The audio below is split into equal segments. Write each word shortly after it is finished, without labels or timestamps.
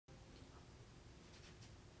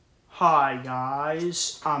Hi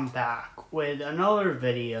guys, I'm back with another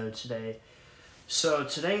video today. So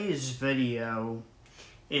today's video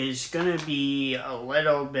is gonna be a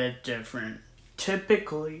little bit different.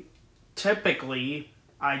 Typically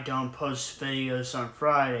I don't post videos on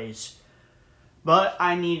Fridays, but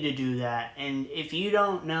I need to do that. And if you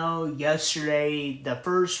don't know, yesterday the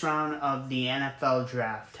first round of the NFL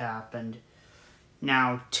draft happened.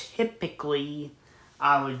 Now typically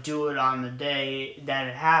I would do it on the day that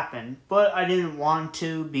it happened, but I didn't want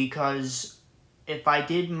to because if I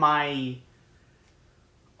did my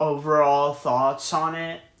overall thoughts on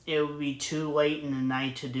it, it would be too late in the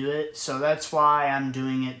night to do it, so that's why I'm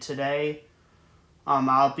doing it today.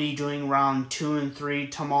 I'll be doing round 2 and 3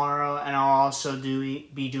 tomorrow, and I'll also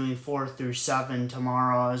be doing 4 through 7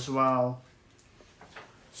 tomorrow as well.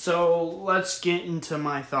 So let's get into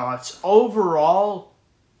my thoughts. Overall,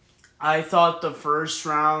 I thought the first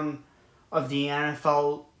round of the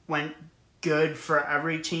NFL went good for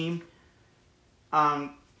every team.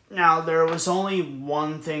 Now, there was only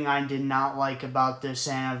one thing I did not like about this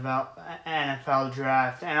NFL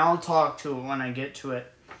draft, and I'll talk to it when I get to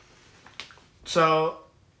it. So,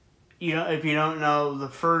 if you don't know, the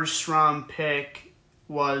first round pick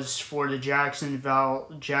was for the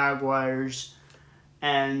Jacksonville Jaguars,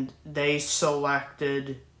 and they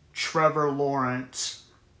selected Trevor Lawrence,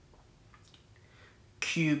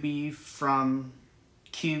 QB from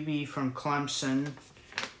Clemson,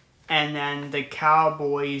 and then the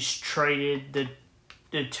Cowboys traded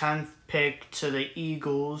the 10th pick to the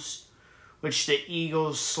Eagles, which the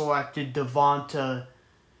Eagles selected Devonta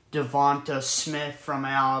Smith from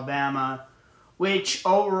Alabama, which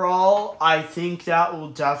overall I think that will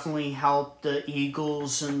definitely help the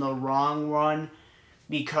Eagles in the long run,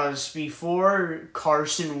 because before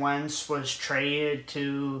Carson Wentz was traded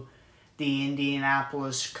to the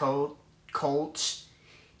Indianapolis Colts,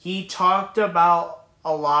 he talked about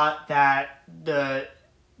a lot that the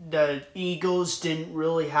Eagles didn't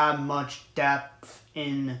really have much depth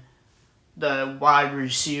in the wide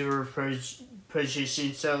receiver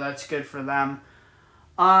position, so that's good for them.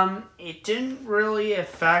 It didn't really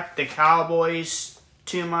affect the Cowboys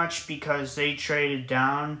too much because they traded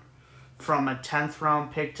down from a 10th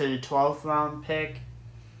round pick to the 12th round pick.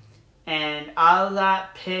 And out of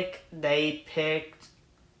that pick, they picked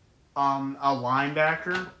a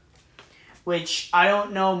linebacker, which I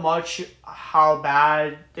don't know much how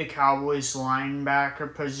bad the Cowboys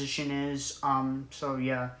linebacker position is. So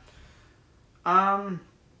yeah.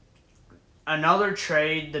 Another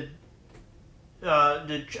trade,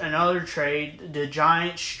 the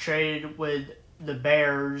Giants traded with the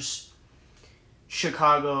Bears,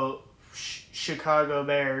 Chicago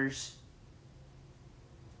Bears.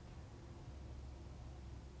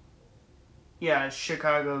 Yeah,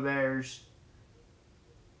 Chicago Bears.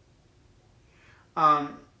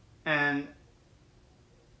 And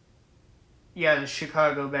yeah, the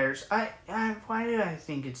Chicago Bears. Why did I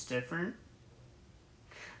think it's different?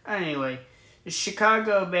 Anyway, the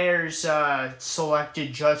Chicago Bears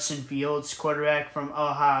selected Justin Fields, quarterback from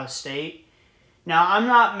Ohio State. Now, I'm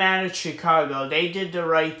not mad at Chicago. They did the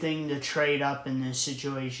right thing to trade up in this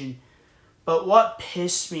situation. But what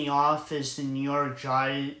pissed me off is the New York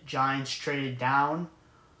Giants traded down.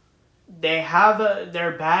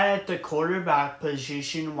 They're bad at the quarterback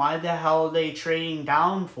position. Why the hell are they trading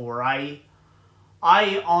down for? I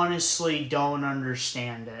honestly don't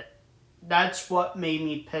understand it. That's what made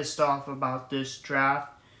me pissed off about this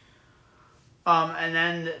draft. And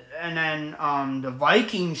then the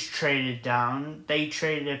Vikings traded down. They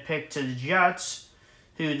traded a pick to the Jets,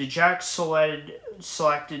 who the Jets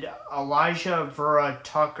selected Elijah Vera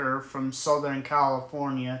Tucker from Southern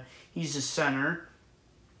California. He's a center.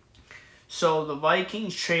 So the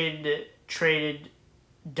Vikings traded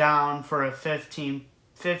down for a 15th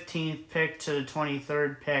pick to the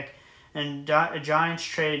 23rd pick, and the Giants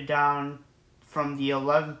traded down from the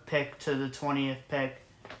 11th pick to the 20th pick.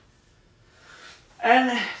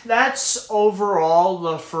 And that's overall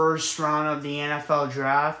the first round of the NFL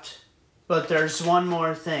draft. But there's one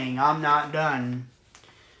more thing. I'm not done.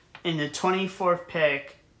 In the 24th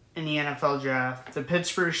pick in the NFL draft, the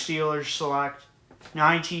Pittsburgh Steelers select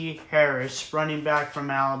Najee Harris, running back from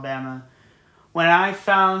Alabama. When I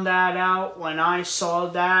found that out, when I saw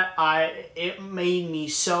that, it made me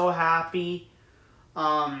so happy.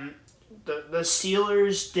 The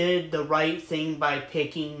Steelers did the right thing by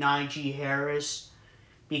picking Najee Harris,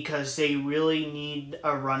 because they really need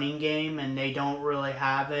a running game and they don't really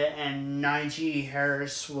have it, and Najee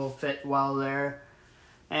Harris will fit well there.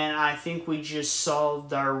 And I think we just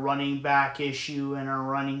solved our running back issue and our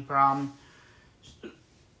running problem.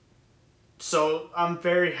 So I'm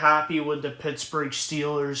very happy with the Pittsburgh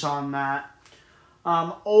Steelers on that.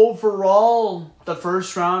 Overall, the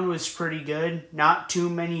first round was pretty good. Not too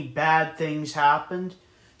many bad things happened,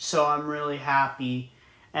 so I'm really happy.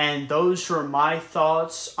 And those were my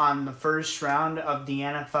thoughts on the first round of the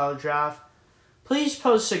NFL draft. Please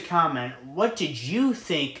post a comment. What did you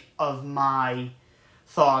think of my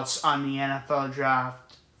thoughts on the NFL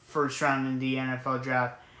draft, first round in the NFL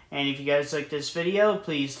draft? And if you guys like this video,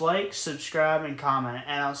 please like, subscribe, and comment.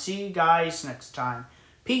 And I'll see you guys next time.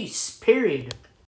 Peace, period.